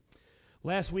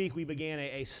Last week we began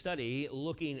a study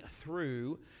looking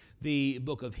through the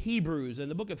book of Hebrews,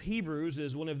 and the book of Hebrews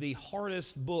is one of the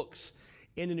hardest books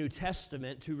in the New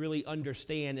Testament to really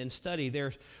understand and study.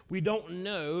 We don't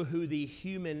know who the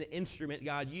human instrument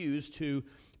God used to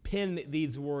pen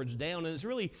these words down,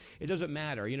 and it doesn't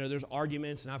matter. You know, there's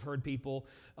arguments, and I've heard people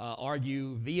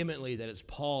argue vehemently that it's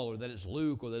Paul or that it's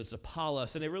Luke or that it's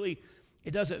Apollos, and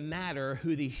it doesn't matter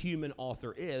who the human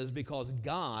author is because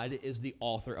God is the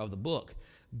author of the book.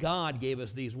 God gave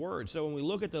us these words. So when we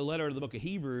look at the letter of the book of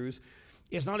Hebrews,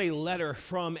 it's not a letter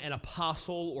from an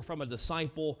apostle or from a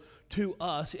disciple to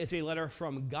us. It's a letter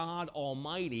from God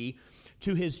Almighty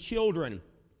to His children.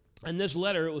 And this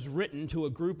letter, it was written to a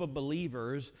group of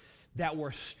believers that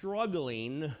were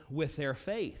struggling with their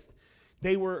faith.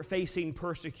 They were facing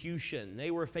persecution. They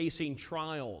were facing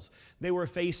trials. They were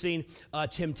facing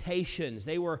temptations.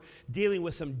 They were dealing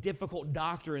with some difficult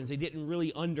doctrines they didn't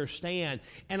really understand.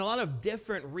 And a lot of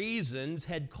different reasons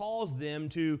had caused them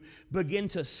to begin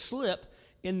to slip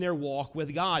in their walk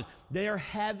with God. They are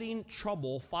having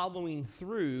trouble following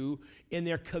through in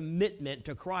their commitment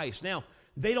to Christ. Now,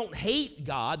 they don't hate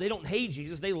God. They don't hate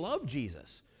Jesus. They love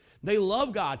Jesus. They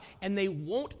love God, and they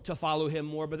want to follow Him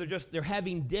more, but they're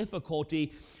having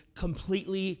difficulty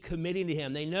completely committing to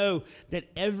Him. They know that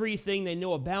everything they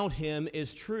know about Him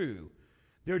is true.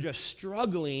 They're just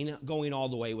struggling going all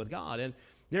the way with God. And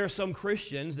there are some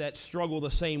Christians that struggle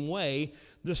the same way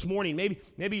this morning.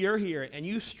 Maybe you're here and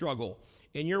you struggle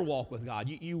in your walk with God.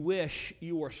 You wish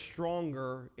you were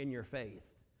stronger in your faith,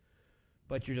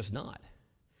 but you're just not.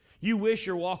 You wish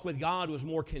your walk with God was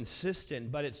more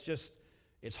consistent, but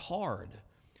it's hard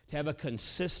to have a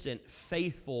consistent,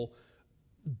 faithful,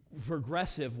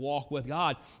 progressive walk with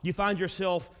God. You find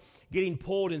yourself getting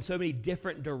pulled in so many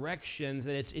different directions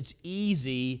that it's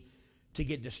easy to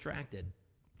get distracted.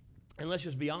 And let's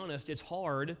just be honest, it's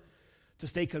hard to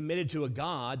stay committed to a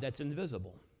God that's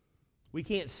invisible. We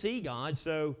can't see God,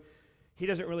 so He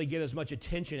doesn't really get as much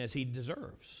attention as He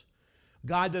deserves.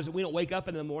 We don't wake up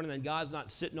in the morning and God's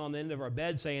not sitting on the end of our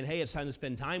bed saying, hey, it's time to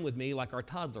spend time with me like our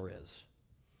toddler is.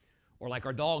 Or like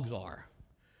our dogs are.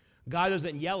 God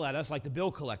doesn't yell at us like the bill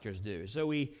collectors do.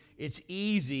 So it's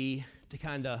easy to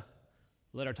kind of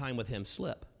let our time with Him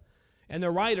slip. And the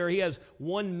writer, he has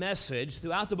one message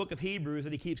throughout the book of Hebrews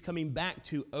that he keeps coming back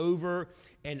to over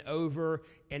and over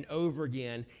and over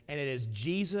again. And it is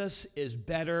Jesus is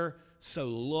better, so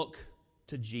look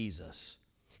to Jesus.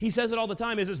 He says it all the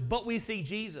time. He says, but we see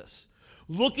Jesus.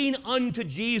 Looking unto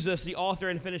Jesus, the author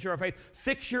and finisher of faith.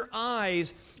 Fix your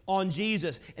eyes on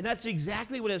Jesus. And that's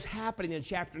exactly what is happening in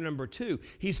chapter number 2.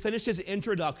 He's finished his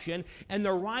introduction, and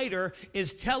the writer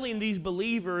is telling these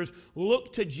believers,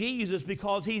 look to Jesus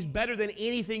because He's better than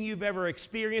anything you've ever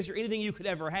experienced or anything you could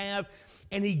ever have.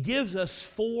 And he gives us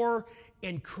 4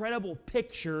 incredible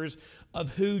pictures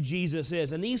of who Jesus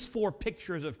is. And these 4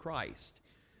 pictures of Christ,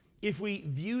 if we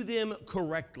view them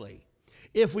correctly,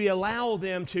 if we allow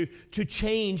them to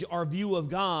change our view of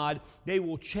God, they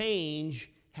will change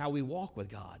how we walk with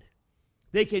God.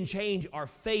 They can change our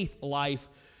faith life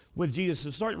with Jesus. So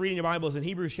start reading your Bibles in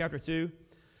Hebrews chapter 2.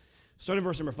 Start in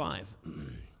verse number 5.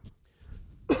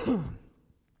 It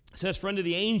says, for unto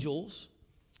the angels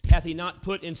hath He not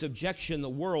put in subjection the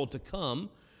world to come,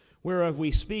 whereof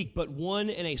we speak, but one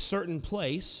in a certain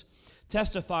place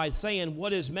testified, saying,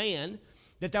 what is man,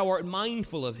 that thou art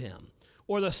mindful of him?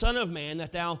 Or the Son of Man,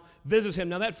 that thou visitest him.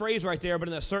 Now that phrase right there, but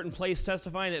in a certain place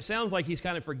testifying, it sounds like he's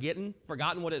kind of forgotten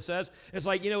what it says. It's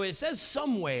like, it says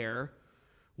somewhere,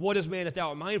 what is man that thou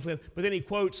art mindful of him? But then he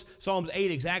quotes Psalms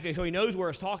 8 exactly, so he knows where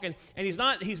it's talking. And he's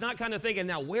not kind of thinking,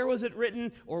 now where was it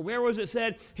written or where was it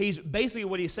said?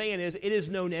 What he's saying is, it is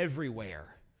known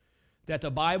everywhere that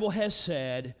the Bible has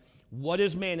said, what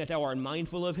is man that thou art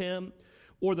mindful of him?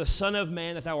 Or the Son of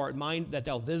Man that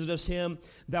thou visitest him.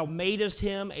 Thou madest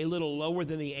him a little lower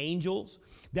than the angels.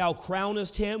 Thou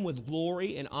crownest him with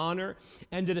glory and honor,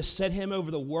 and didst set him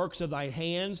over the works of thy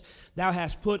hands. Thou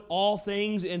hast put all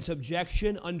things in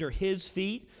subjection under his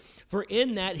feet. For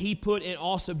in that he put in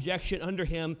all subjection under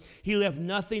him, he left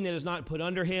nothing that is not put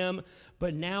under him.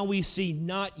 But now we see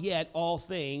not yet all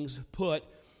things put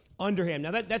under him. Now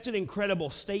that's an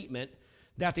incredible statement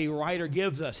that the writer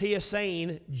gives us. He is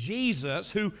saying Jesus,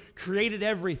 who created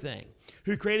everything,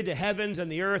 who created the heavens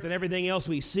and the earth and everything else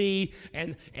we see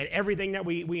and everything that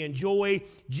we enjoy,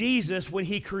 Jesus, when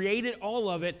He created all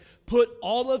of it, put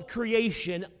all of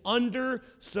creation under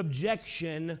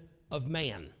subjection of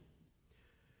man.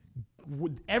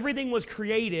 Everything was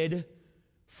created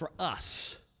for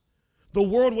us. The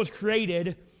world was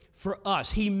created for us.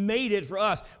 He made it for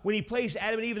us. When He placed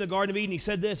Adam and Eve in the Garden of Eden, He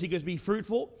said this, He goes, be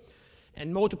fruitful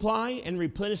and multiply and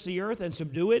replenish the earth and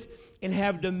subdue it and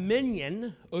have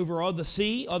dominion over all the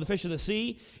sea, all the fish of the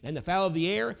sea and the fowl of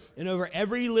the air and over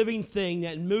every living thing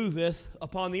that moveth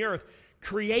upon the earth.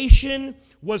 Creation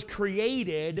was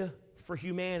created for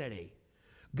humanity.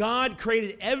 God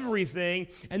created everything,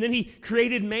 and then he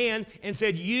created man and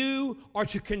said, you are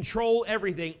to control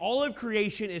everything. All of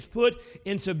creation is put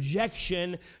in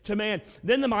subjection to man.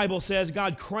 Then the Bible says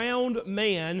God crowned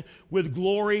man with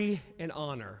glory and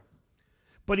honor.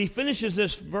 But he finishes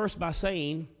this verse by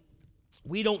saying,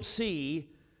 we don't see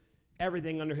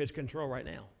everything under his control right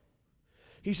now.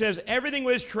 He says everything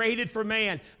was created for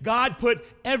man. God put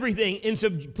everything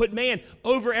put man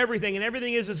over everything, and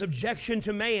everything is a subjection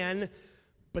to man.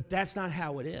 But that's not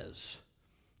how it is.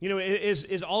 You know,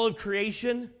 is all of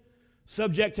creation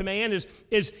subject to man?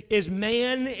 Is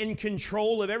man in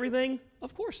control of everything?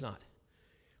 Of course not.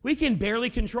 We can barely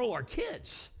control our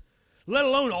kids, let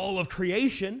alone all of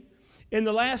creation. In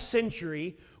the last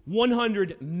century,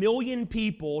 100 million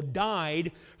people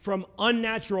died from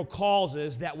unnatural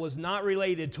causes that was not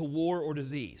related to war or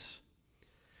disease.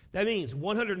 That means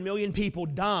 100 million people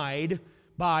died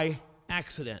by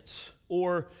accidents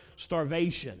or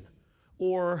starvation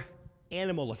or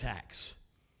animal attacks.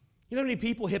 You know how many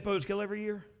people hippos kill every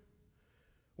year?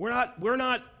 We're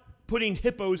not putting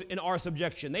hippos in our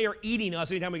subjection. They are eating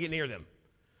us anytime we get near them.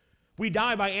 We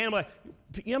die by animal.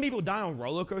 You know how many people die on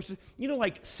roller coasters? You know,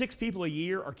 like 6 people a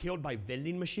year are killed by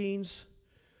vending machines.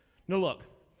 Now look,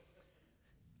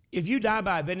 if you die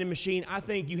by a vending machine, I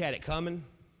think you had it coming,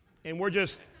 and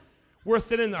we're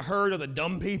thinning the herd of the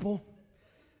dumb people.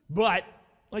 But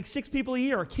like 6 people a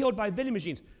year are killed by vending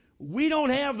machines. We don't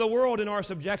have the world in our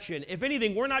subjection. If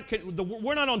anything, we're not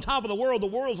on top of the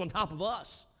world's on top of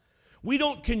us. We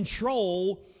don't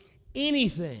control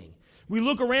anything. We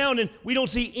look around and we don't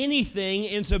see anything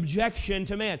in subjection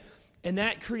to man. And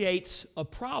that creates a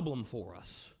problem for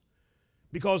us.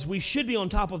 Because we should be on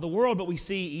top of the world, but we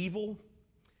see evil.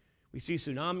 We see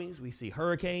tsunamis, we see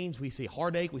hurricanes, we see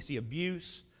heartache, we see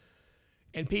abuse.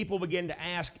 And people begin to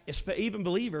ask, even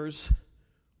believers,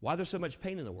 why there's so much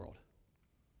pain in the world?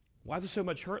 Why is there so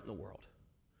much hurt in the world?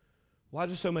 Why is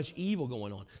there so much evil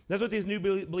going on? That's what these new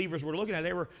believers were looking at.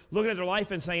 They were looking at their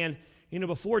life and saying, you know,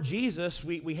 before Jesus,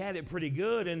 we had it pretty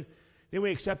good, and then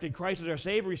we accepted Christ as our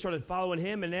Savior. We started following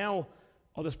him, and now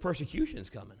all this persecution is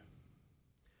coming.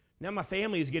 Now my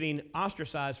family is getting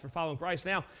ostracized for following Christ.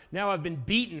 Now I've been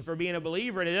beaten for being a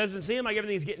believer, and it doesn't seem like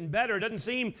everything's getting better. It doesn't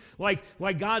seem like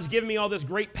God's giving me all this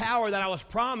great power that I was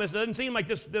promised. It doesn't seem like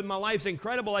that my life's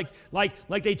incredible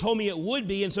like they told me it would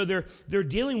be. And so they're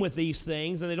dealing with these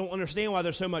things, and they don't understand why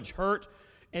there's so much hurt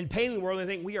and pain in the world. They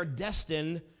think we are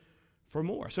destined for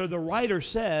more. So the writer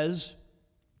says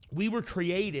we were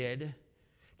created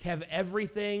to have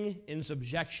everything in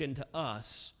subjection to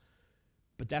us,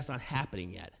 but that's not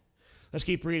happening yet. Let's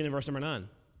keep reading in verse number 9.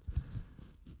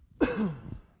 It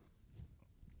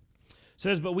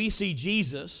says, but we see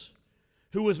Jesus,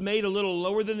 who was made a little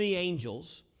lower than the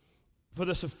angels, for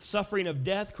the suffering of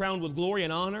death, crowned with glory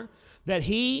and honor, that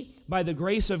he, by the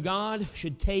grace of God,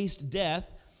 should taste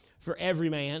death for every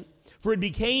man. For it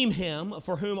became him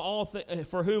for whom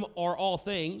are all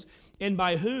things, and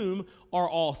by whom are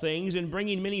all things, in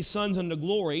bringing many sons unto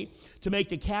glory, to make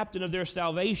the captain of their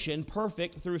salvation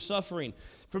perfect through suffering.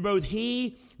 For both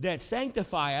he that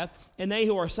sanctifieth and they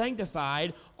who are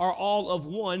sanctified are all of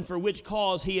one, for which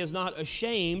cause he is not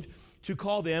ashamed to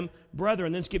call them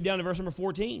brethren. Then skip down to verse number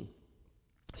 14.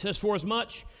 It says, for as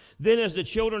much then as the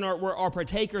children are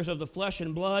partakers of the flesh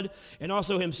and blood, and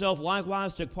also himself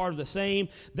likewise took part of the same,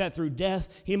 that through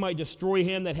death he might destroy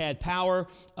him that had power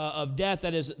of death,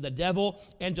 that is the devil,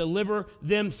 and deliver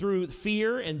them through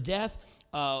fear and death,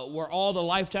 were all the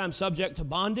lifetime subject to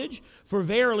bondage. For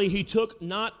verily he took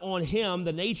not on him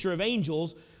the nature of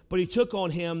angels, but he took on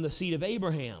him the seed of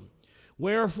Abraham.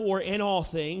 Wherefore in all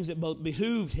things it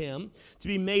behooved him to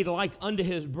be made like unto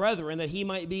his brethren, that he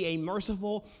might be a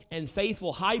merciful and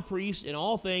faithful high priest in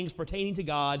all things pertaining to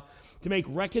God, to make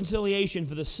reconciliation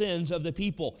for the sins of the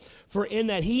people. For in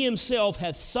that he himself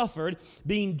hath suffered,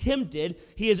 being tempted,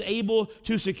 he is able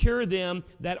to secure them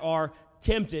that are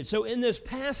tempted. So in this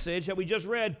passage that we just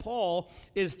read, Paul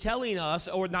is telling us,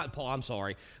 or not Paul, I'm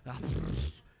sorry.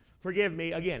 Forgive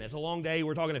me. Again, it's a long day.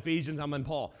 We're talking Ephesians. I'm in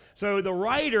Paul. So the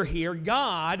writer here,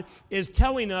 God, is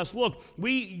telling us, look,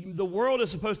 the world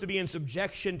is supposed to be in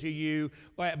subjection to you,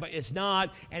 but it's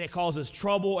not, and it causes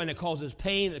trouble, and it causes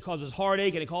pain, and it causes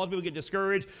heartache, and it causes people to get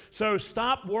discouraged. So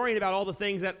stop worrying about all the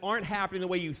things that aren't happening the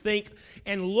way you think,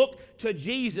 and look to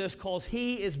Jesus, because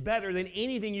he is better than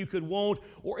anything you could want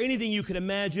or anything you could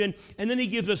imagine. And then he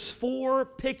gives us 4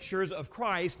 pictures of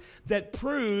Christ that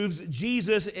proves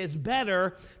Jesus is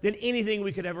better than anything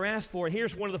we could ever ask for. And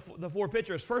here's one of the 4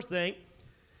 pictures. First thing,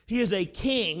 he is a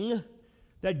king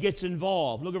that gets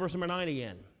involved. Look at verse number 9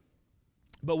 again.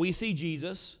 But we see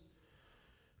Jesus,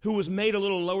 who was made a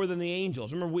little lower than the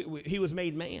angels. Remember, he was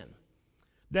made man.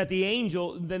 Than the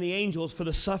angels, for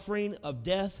the suffering of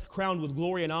death, crowned with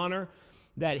glory and honor,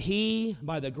 that he,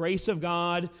 by the grace of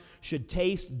God, should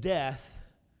taste death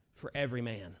for every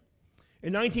man.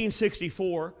 In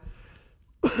 1964,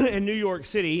 in New York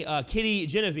City, Kitty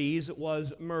Genovese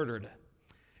was murdered.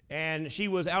 And she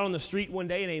was out on the street one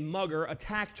day, and a mugger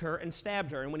attacked her and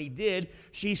stabbed her. And when he did,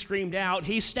 she screamed out,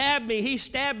 "He stabbed me! He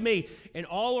stabbed me!" And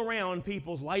all around,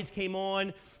 people's lights came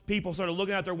on. People started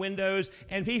looking out their windows,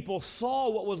 and people saw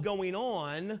what was going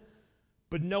on,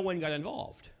 but no one got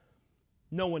involved.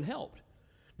 No one helped.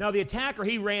 Now, the attacker,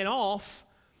 he ran off,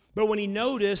 but when he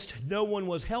noticed no one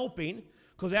was helping,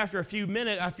 because after a few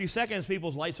seconds,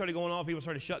 people's lights started going off, people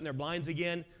started shutting their blinds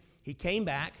again, he came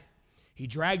back, he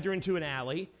dragged her into an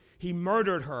alley, he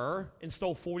murdered her, and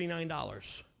stole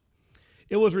 $49.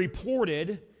 It was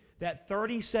reported that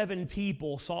 37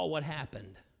 people saw what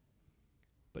happened,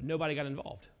 but nobody got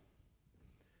involved.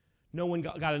 No one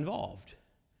got involved.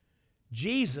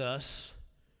 Jesus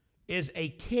is a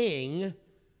king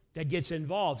that gets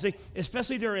involved. See,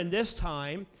 especially during this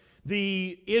time,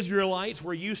 the Israelites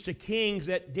were used to kings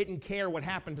that didn't care what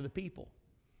happened to the people.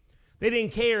 They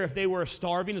didn't care if they were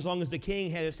starving as long as the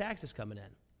king had his taxes coming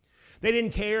in. They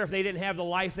didn't care if they didn't have the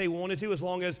life they wanted to as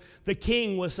long as the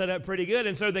king was set up pretty good.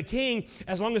 And so the king,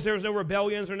 as long as there was no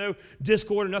rebellions or no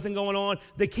discord or nothing going on,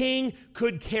 the king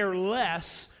could care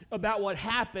less about what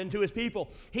happened to his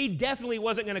people. He definitely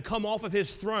wasn't going to come off of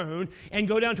his throne and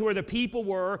go down to where the people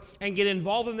were and get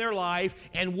involved in their life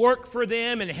and work for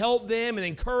them and help them and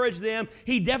encourage them.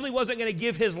 He definitely wasn't going to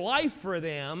give his life for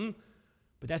them,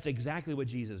 but that's exactly what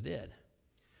Jesus did.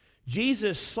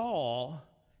 Jesus saw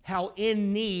how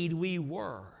in need we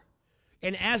were.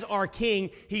 And as our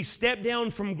king, he stepped down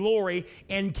from glory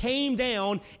and came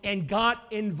down and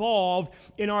got involved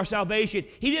in our salvation.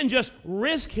 He didn't just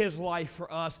risk his life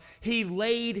for us, he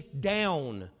laid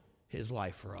down his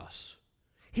life for us.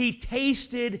 He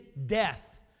tasted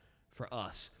death for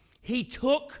us. He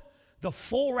took the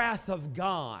full wrath of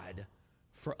God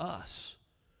for us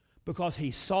because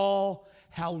he saw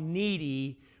how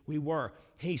needy we were.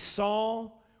 He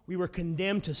saw we were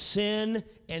condemned to sin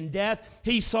and death.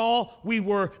 He saw we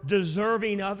were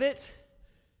deserving of it,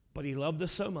 but he loved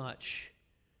us so much,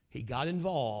 he got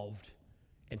involved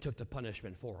and took the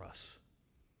punishment for us.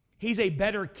 He's a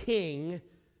better king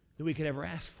than we could ever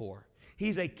ask for.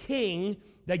 He's a king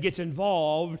that gets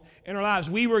involved in our lives.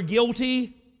 We were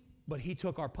guilty, but he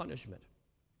took our punishment.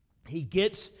 He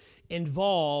gets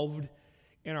involved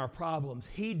in our problems.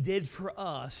 He did for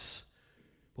us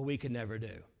what we could never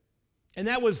do. And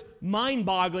that was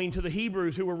mind-boggling to the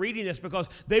Hebrews who were reading this because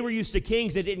they were used to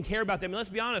kings that didn't care about them. And let's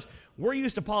be honest, we're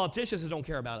used to politicians that don't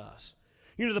care about us.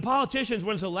 You know, the politicians,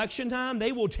 when it's election time,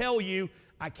 they will tell you,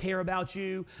 I care about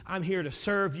you, I'm here to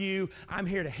serve you, I'm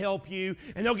here to help you.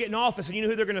 And they'll get in office, and you know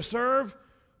who they're going to serve?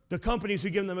 The companies who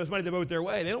give them the most money to vote their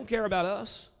way. They don't care about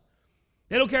us.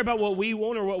 They don't care about what we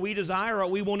want or what we desire or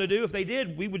what we want to do. If they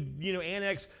did, we would,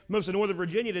 annex most of Northern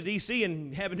Virginia to D.C.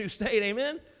 and have a new state,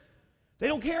 amen? They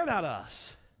don't care about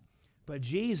us. But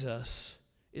Jesus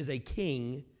is a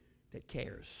king that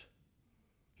cares.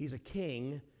 He's a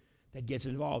king that gets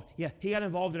involved. Yeah, he got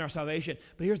involved in our salvation.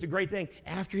 But here's the great thing.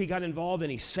 After he got involved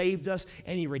and he saved us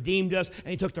and he redeemed us and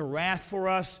he took the wrath for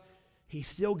us, he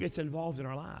still gets involved in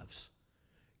our lives.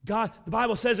 God, the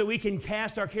Bible says that we can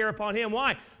cast our care upon him.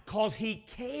 Why? Because he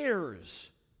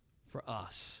cares for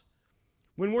us.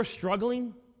 When we're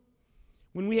struggling,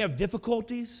 when we have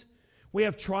difficulties, we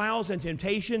have trials and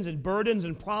temptations and burdens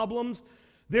and problems.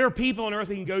 There are people on earth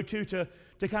we can go to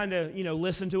kind of,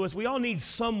 listen to us. We all need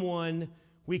someone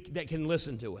that can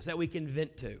listen to us, that we can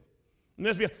vent to.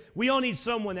 We all need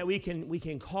someone that we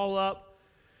can call up.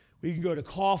 We can go to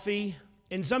coffee.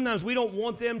 And sometimes we don't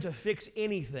want them to fix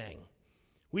anything.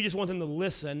 We just want them to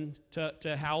listen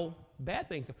to how bad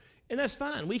things are. And that's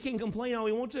fine. We can complain all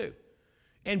we want to.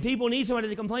 And people need somebody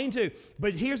to complain to.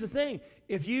 But here's the thing.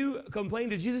 If you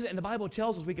complain to Jesus, and the Bible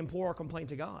tells us we can pour our complaint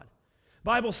to God.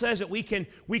 Bible says that we can,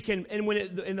 and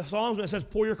in the Psalms when it says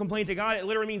pour your complaint to God, it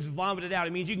literally means vomit it out.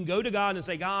 It means you can go to God and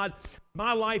say, God,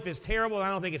 my life is terrible, and I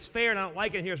don't think it's fair, and I don't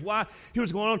like it, and here's why,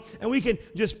 here's what's going on. And we can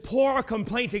just pour our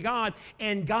complaint to God,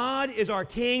 and God is our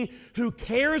King who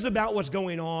cares about what's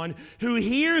going on, who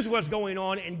hears what's going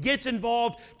on, and gets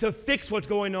involved to fix what's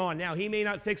going on. Now, He may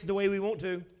not fix it the way we want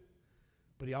to,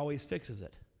 but He always fixes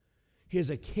it. He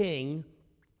is a King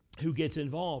who gets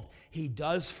involved. He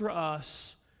does for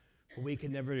us what we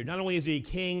can never do. Not only is He a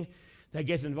King that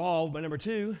gets involved, but number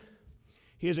two,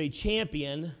 He is a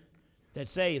champion that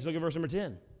saves. Look at verse number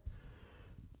 10.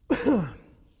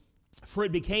 For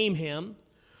it became Him,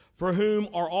 for whom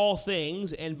are all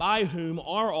things, and by whom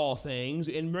are all things,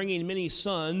 in bringing many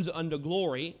sons unto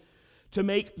glory, to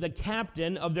make the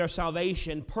captain of their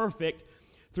salvation perfect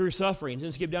through sufferings.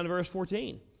 And skip down to verse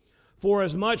 14. For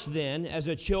as much then as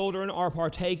the children are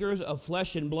partakers of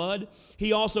flesh and blood,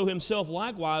 He also Himself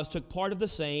likewise took part of the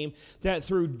same, that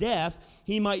through death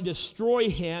He might destroy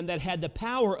him that had the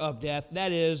power of death,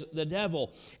 that is, the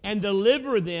devil, and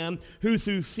deliver them who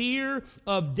through fear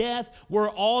of death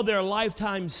were all their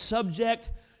lifetime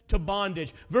subject to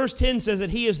bondage. Verse 10 says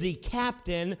that He is the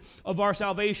captain of our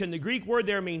salvation. The Greek word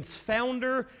there means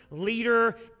founder,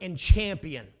 leader, and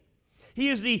champion. He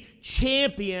is the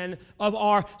champion of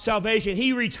our salvation.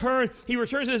 He returns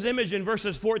His image in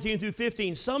verses 14 through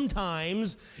 15.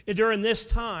 Sometimes during this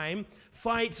time,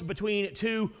 fights between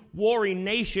two warring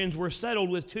nations were settled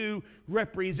with two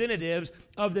representatives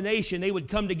of the nation. They would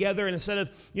come together, and instead of,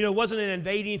 it wasn't an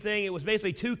invading thing. It was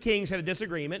basically two kings had a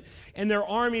disagreement, and their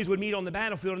armies would meet on the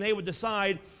battlefield, and they would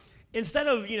decide, instead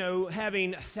of,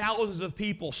 having thousands of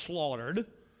people slaughtered,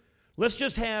 let's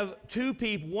just have two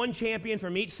people, one champion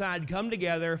from each side, come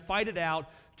together, fight it out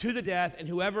to the death, and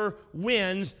whoever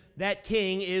wins, that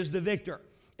king is the victor.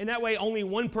 And that way, only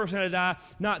one person had to die,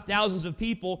 not thousands of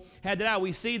people had to die.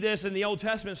 We see this in the Old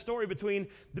Testament story between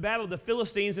the battle of the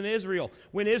Philistines and Israel.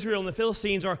 When Israel and the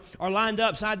Philistines are lined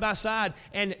up side by side,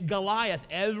 and Goliath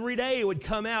every day would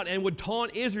come out and would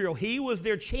taunt Israel. He was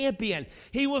their champion.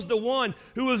 He was the one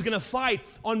who was going to fight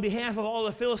on behalf of all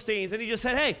the Philistines. And he just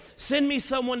said, hey, send me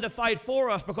someone to fight for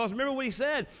us. Because remember what he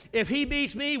said, if he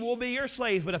beats me, we'll be your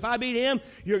slaves. But if I beat him,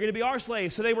 you're going to be our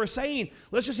slaves. So they were saying,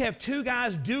 let's just have two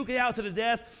guys duke it out to the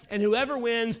death, and whoever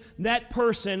wins, that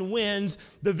person wins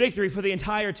the victory for the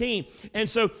entire team. And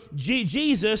so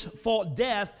Jesus fought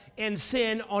death and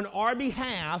sin on our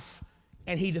behalf,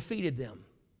 and He defeated them.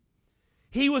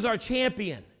 He was our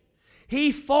champion.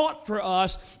 He fought for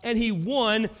us, and He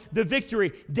won the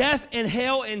victory. Death and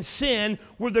hell and sin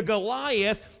were the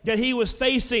Goliath that He was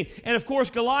facing. And of course,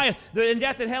 Goliath, in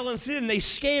death and hell and sin, they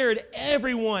scared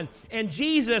everyone. And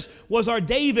Jesus was our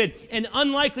David, an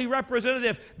unlikely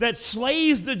representative that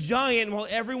slays the giant while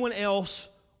everyone else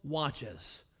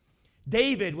watches.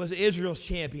 David was Israel's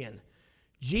champion.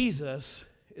 Jesus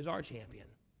is our champion.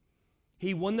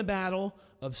 He won the battle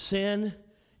of sin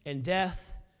and death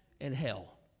and hell.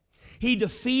 He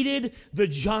defeated the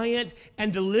giant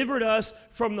and delivered us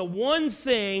from the one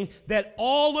thing that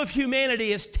all of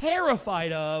humanity is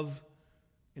terrified of,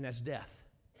 and that's death.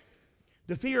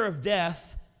 The fear of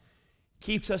death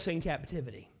keeps us in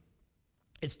captivity.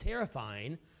 It's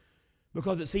terrifying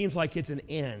because it seems like it's an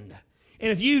end.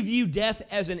 And if you view death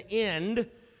as an end,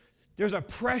 there's a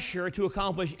pressure to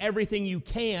accomplish everything you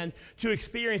can, to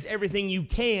experience everything you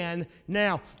can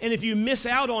now. And if you miss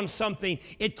out on something,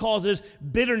 it causes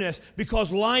bitterness,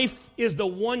 because life is the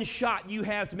one shot you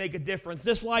have to make a difference.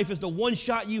 This life is the one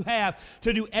shot you have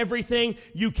to do everything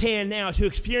you can now, to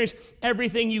experience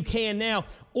everything you can now.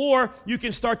 Or you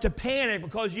can start to panic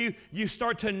because you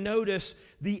start to notice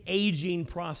the aging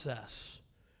process.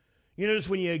 You notice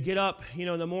when you get up,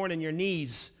 in the morning, your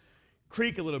knees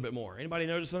creak a little bit more. Anybody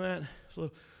noticing that?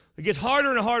 So it gets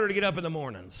harder and harder to get up in the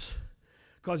mornings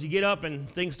because you get up and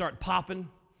things start popping.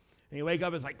 And you wake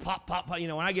up, it's like pop, pop, pop.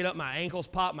 When I get up, my ankles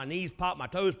pop, my knees pop, my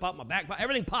toes pop, my back pop,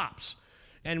 everything pops.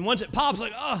 And once it pops,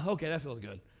 like, oh, okay, that feels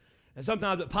good. And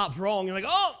sometimes it pops wrong. You're like,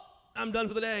 oh, I'm done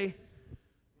for the day.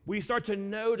 We start to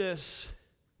notice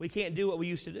we can't do what we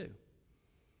used to do.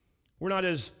 We're not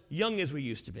as young as we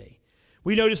used to be.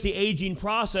 We notice the aging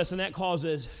process, and that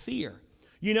causes fear.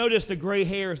 You notice the gray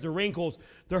hairs, the wrinkles,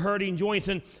 the hurting joints.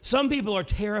 And some people are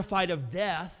terrified of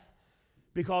death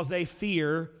because they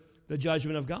fear the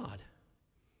judgment of God.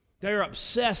 They're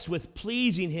obsessed with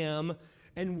pleasing Him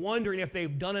and wondering if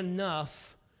they've done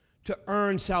enough to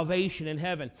earn salvation in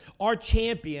heaven. Our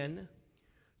champion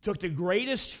took the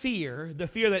greatest fear, the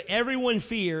fear that everyone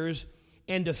fears,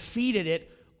 and defeated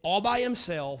it all by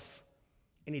Himself,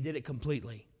 and He did it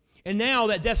completely. And now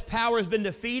that death's power has been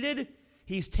defeated,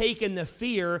 He's taken the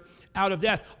fear out of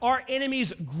death. Our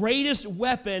enemy's greatest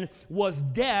weapon was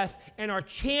death, and our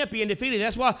champion defeated it.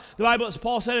 That's why the Bible, as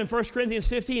Paul said in 1 Corinthians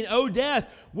 15, O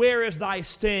death, where is thy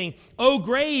sting? O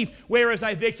grave, where is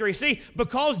thy victory? See,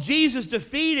 because Jesus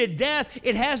defeated death,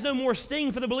 it has no more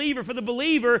sting for the believer. For the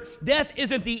believer, death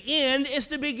isn't the end, it's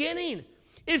the beginning.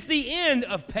 It's the end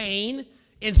of pain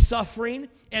and suffering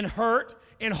and hurt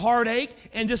and heartache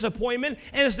and disappointment,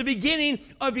 and it's the beginning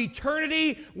of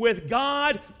eternity with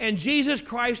God and Jesus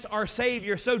Christ our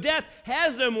Savior. So death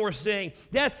has no more sting.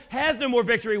 Death has no more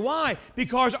victory. Why?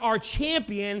 Because our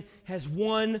champion has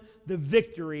won the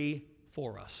victory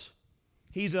for us.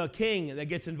 He's a king that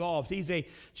gets involved. He's a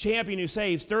champion who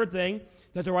saves. Third thing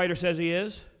that the writer says he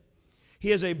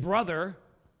is a brother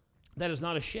that is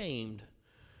not ashamed.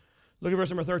 Look at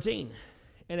verse number 13.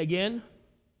 And again,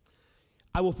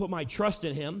 I will put my trust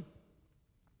in him.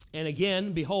 And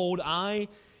again, behold, I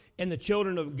and the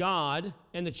children of God,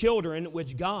 and the children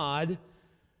which God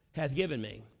hath given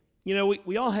me. You know,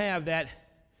 we all have that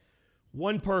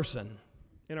one person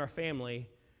in our family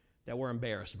that we're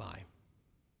embarrassed by.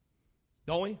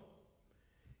 Don't we?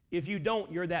 If you don't,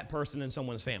 you're that person in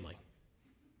someone's family.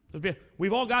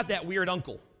 We've all got that weird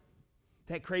uncle,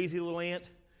 that crazy little aunt.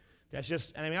 That's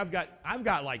just, I mean, I've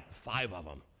got like 5 of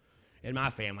them in my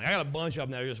family. I got a bunch of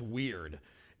them that are just weird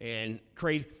and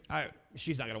crazy.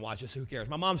 She's not going to watch this. Who cares?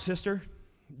 My mom's sister,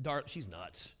 Dart, she's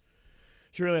nuts.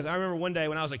 She really is. I remember one day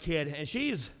when I was a kid, and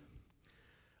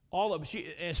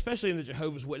especially in the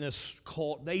Jehovah's Witness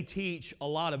cult, they teach a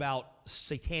lot about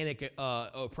satanic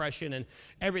oppression and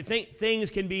everything. Things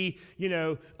can be,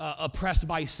 oppressed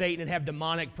by Satan and have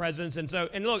demonic presence.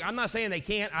 And look, I'm not saying they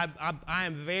can't. I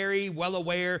am very well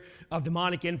aware of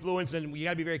demonic influence, and you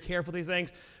got to be very careful with these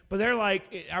things. But they're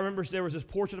like, I remember there was this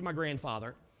portrait of my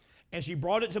grandfather, and she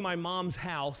brought it to my mom's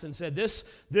house and said, this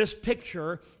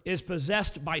picture is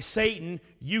possessed by Satan,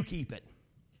 you keep it.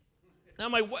 And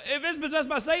I'm like, if it's possessed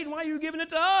by Satan, why are you giving it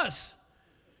to us?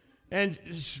 And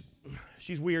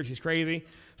she's weird, she's crazy.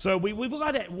 So we've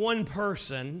got that one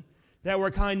person that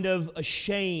we're kind of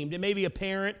ashamed. It may be a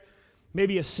parent,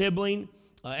 maybe a sibling.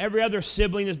 Every other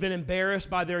sibling has been embarrassed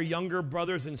by their younger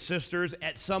brothers and sisters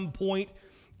at some point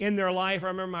in their life. I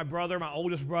remember my brother, my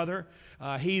oldest brother,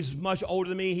 he's much older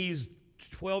than me. He's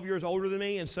 12 years older than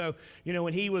me. And so,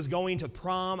 when he was going to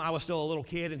prom, I was still a little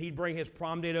kid, and he'd bring his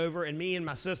prom date over, and me and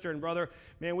my sister and brother,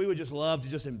 man, we would just love to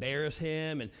just embarrass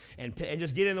him and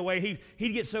just get in the way.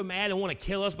 He'd get so mad and want to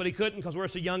kill us, but he couldn't because we're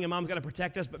so young and mom's got to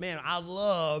protect us. But man, I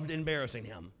loved embarrassing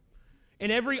him.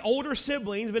 And every older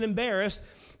sibling has been embarrassed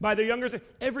by their younger.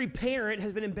 Every parent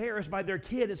has been embarrassed by their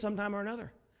kid at some time or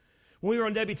another. When we were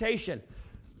on deputation,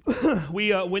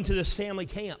 we went to this family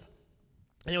camp.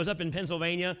 And it was up in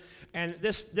Pennsylvania. And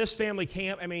this family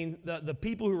camp, I mean, the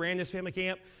people who ran this family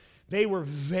camp, they were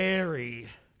very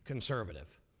conservative.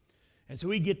 And so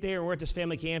we get there, and we're at this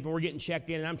family camp, and we're getting checked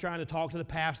in, and I'm trying to talk to the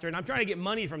pastor, and I'm trying to get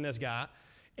money from this guy.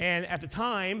 And at the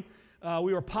time,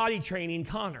 we were potty training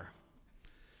Connor.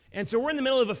 And so we're in the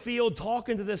middle of a field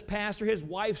talking to this pastor. His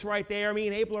wife's right there. Me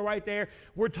and April are right there.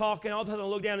 We're talking. All of a sudden I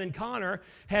look down, and Connor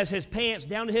has his pants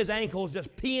down to his ankles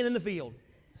just peeing in the field.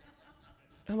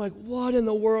 I'm like, what in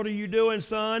the world are you doing,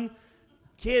 son?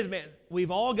 Kids, man,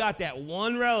 we've all got that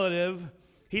one relative.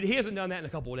 He hasn't done that in a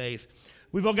couple of days.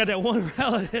 We've all got that one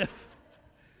relative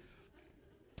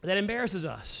that embarrasses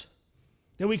us,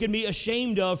 that we can be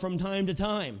ashamed of from time to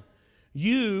time.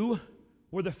 You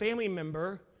were the family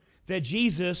member that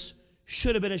Jesus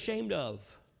should have been ashamed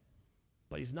of,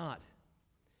 but he's not.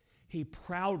 He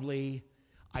proudly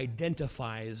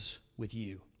identifies with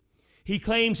you. He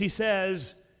claims, he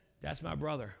says, that's my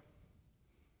brother.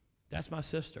 That's my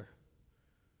sister.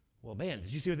 Well, man,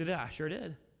 did you see what they did? I sure did.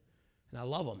 And I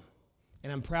love them.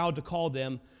 And I'm proud to call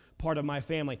them part of my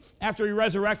family. After he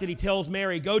resurrected, he tells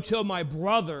Mary, go tell my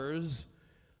brothers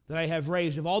that I have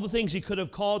raised. Of all the things he could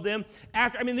have called them,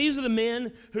 these are the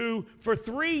men who, for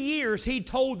 3 years, he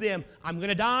told them, I'm going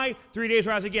to die, 3 days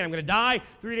rise again. I'm going to die,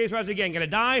 3 days rise again. I'm going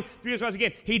to die, 3 days rise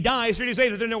again. He dies, 3 days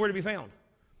later, they're nowhere to be found.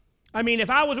 I mean, if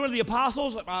I was one of the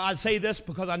apostles, I'd say this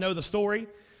because I know the story,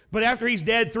 but after he's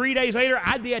dead 3 days later,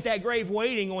 I'd be at that grave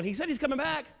waiting on, he said he's coming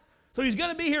back. So he's going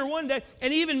to be here one day.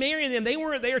 And even Mary and them, they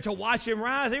weren't there to watch him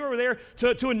rise. They were there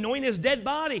to anoint his dead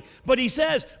body. But he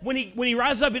says, when he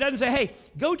rises up, he doesn't say, hey,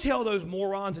 go tell those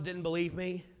morons that didn't believe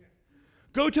me.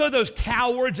 Go tell those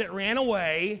cowards that ran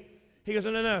away. He goes,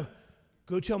 no.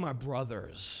 Go tell my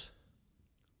brothers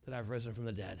that I've risen from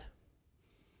the dead.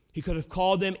 He could have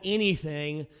called them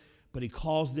anything, but he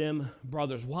calls them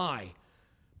brothers. Why?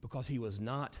 Because he was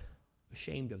not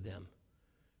ashamed of them.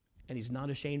 And he's not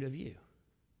ashamed of you.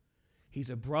 He's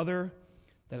a brother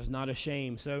that is not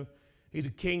ashamed. So he's a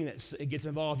king that gets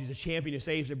involved. He's a champion who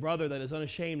saves a brother that is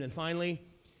unashamed. And finally,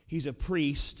 he's a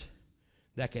priest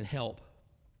that can help.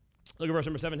 Look at verse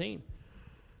number 17.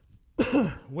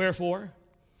 Wherefore,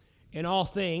 in all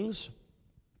things,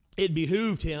 it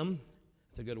behooved him,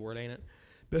 that's a good word, ain't it?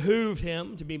 Behooved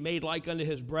him to be made like unto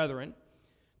his brethren,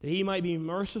 that he might be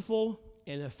merciful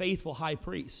and a faithful high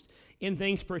priest, in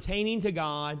things pertaining to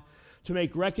God, to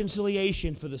make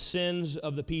reconciliation for the sins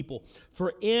of the people.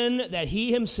 For in that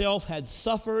he himself had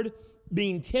suffered,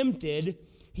 being tempted,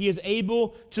 he is able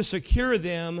to secure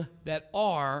them that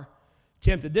are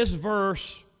tempted. This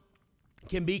verse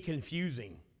can be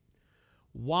confusing.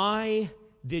 Why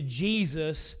did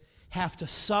Jesus have to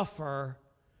suffer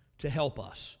to help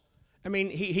us? I mean,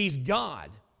 he's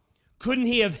God. Couldn't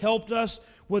he have helped us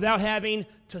without having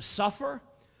to suffer?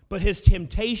 But his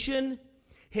temptation,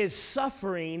 his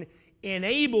suffering,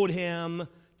 enabled him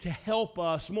to help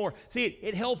us more. See,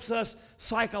 it helps us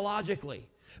psychologically.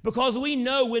 Because we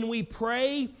know when we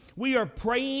pray, we are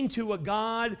praying to a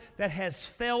God that has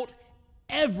felt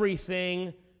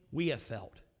everything we have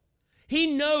felt.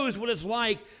 He knows what it's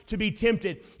like to be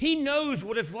tempted. He knows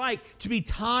what it's like to be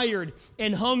tired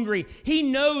and hungry. He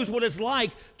knows what it's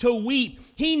like to weep.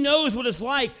 He knows what it's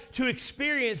like to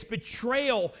experience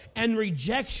betrayal and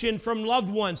rejection from loved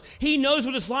ones. He knows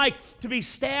what it's like to be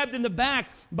stabbed in the back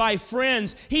by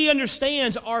friends. He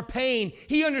understands our pain.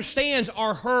 He understands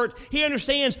our hurt. He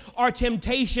understands our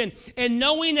temptation. And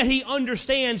knowing that he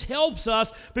understands helps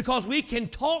us because we can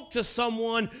talk to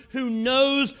someone who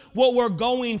knows what we're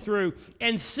going through.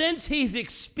 And since he's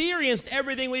experienced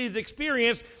everything he's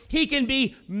experienced, he can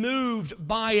be moved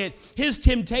by it. His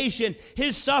temptation,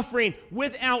 his suffering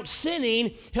without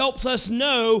sinning helps us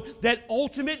know that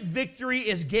ultimate victory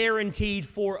is guaranteed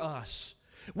for us.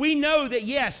 We know that,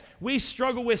 yes, we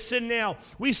struggle with sin now.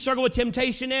 We struggle with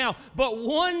temptation now. But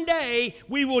one day,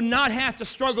 we will not have to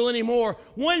struggle anymore.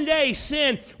 One day,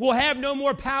 sin will have no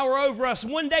more power over us.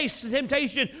 One day,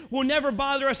 temptation will never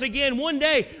bother us again. One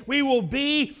day, we will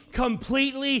be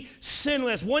completely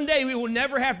sinless. One day, we will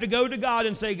never have to go to God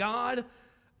and say, God,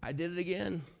 I did it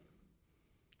again.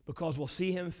 Because we'll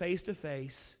see him face to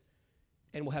face,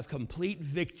 and we'll have complete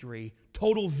victory,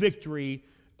 total victory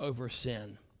over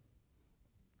sin.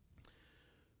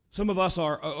 Some of us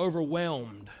are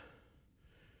overwhelmed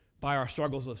by our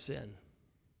struggles of sin.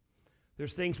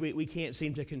 There's things we can't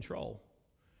seem to control.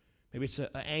 Maybe it's an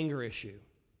anger issue.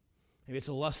 Maybe it's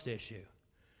a lust issue.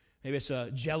 Maybe it's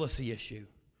a jealousy issue.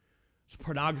 It's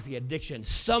pornography, addiction,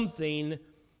 something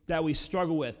that we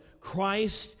struggle with.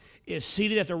 Christ is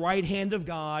seated at the right hand of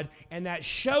God, and that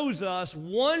shows us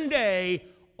one day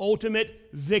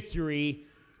ultimate victory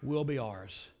will be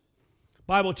ours.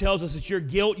 Bible tells us that your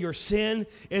guilt, your sin,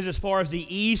 is as far as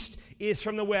the east is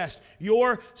from the west.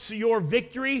 Your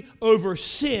victory over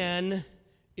sin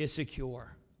is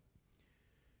secure.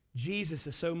 Jesus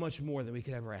is so much more than we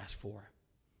could ever ask for.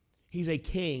 He's a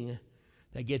king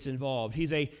that gets involved.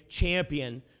 He's a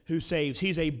champion who saves.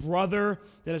 He's a brother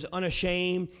that is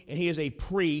unashamed, and he is a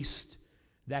priest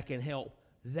that can help.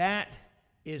 That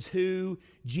is who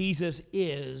Jesus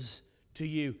is to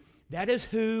you. That is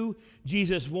who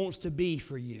Jesus wants to be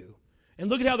for you. And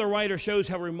look at how the writer shows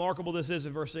how remarkable this is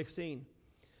in verse 16.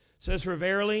 It says, for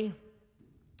verily,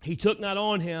 he took not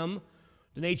on him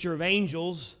the nature of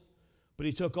angels, but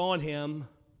he took on him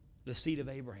the seed of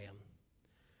Abraham.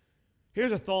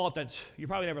 Here's a thought that you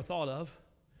probably never thought of.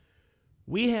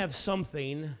 We have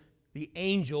something the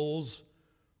angels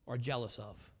are jealous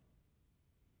of.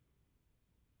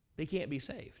 They can't be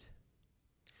saved.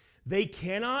 They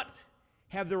cannot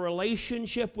have the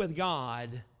relationship with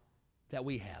God that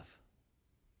we have.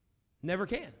 Never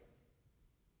can.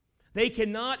 They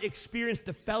cannot experience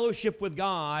the fellowship with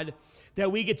God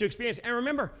that we get to experience. And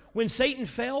remember, when Satan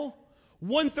fell,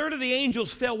 1/3 of the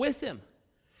angels fell with him.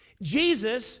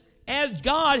 Jesus, as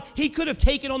God, he could have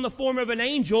taken on the form of an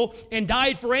angel and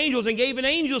died for angels and gave an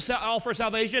angel all for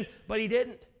salvation, but he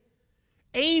didn't.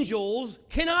 Angels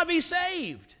cannot be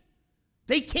saved.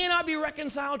 They cannot be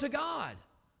reconciled to God.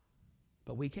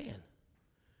 But we can.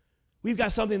 We've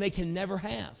got something they can never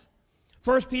have.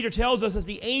 1 Peter tells us that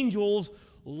the angels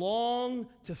long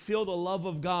to feel the love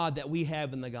of God that we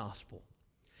have in the gospel.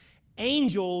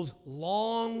 Angels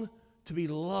long to be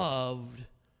loved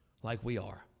like we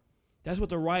are. That's what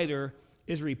the writer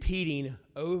is repeating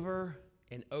over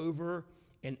and over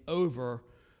and over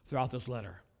throughout this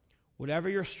letter. Whatever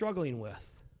you're struggling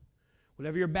with,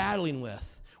 whatever you're battling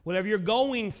with, whatever you're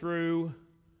going through,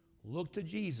 look to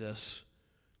Jesus,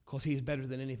 because he's better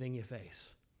than anything you face.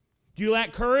 Do you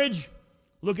lack courage?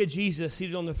 Look at Jesus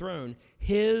seated on the throne.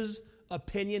 His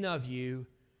opinion of you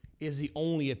is the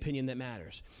only opinion that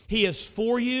matters. He is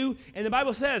for you, and the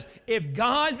Bible says, if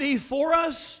God be for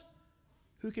us,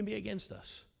 who can be against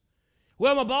us?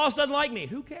 Well, my boss doesn't like me.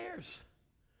 Who cares?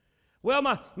 Well,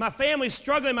 my family's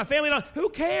struggling. My family don't. Who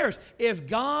cares? If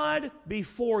God be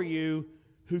for you,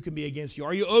 who can be against you?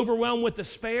 Are you overwhelmed with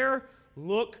despair?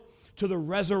 Look to the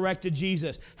resurrected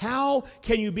Jesus. How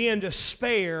can you be in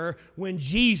despair when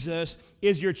Jesus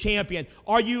is your champion?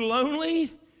 Are you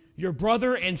lonely? Your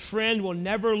brother and friend will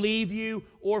never leave you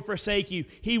or forsake you.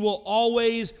 He will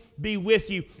always be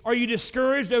with you. Are you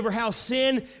discouraged over how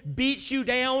sin beats you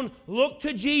down? Look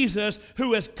to Jesus,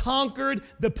 who has conquered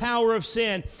the power of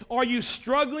sin. Are you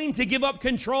struggling to give up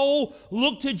control?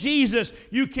 Look to Jesus.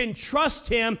 You can trust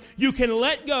Him. You can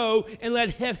let go and let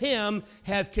Him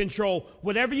have control.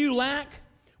 Whatever you lack,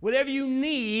 whatever you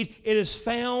need, it is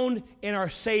found in our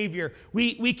Savior.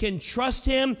 We can trust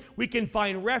Him. We can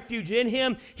find refuge in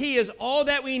Him. He is all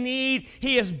that we need.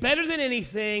 He is better than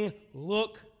anything.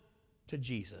 Look to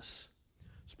Jesus.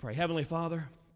 Let's pray. Heavenly Father,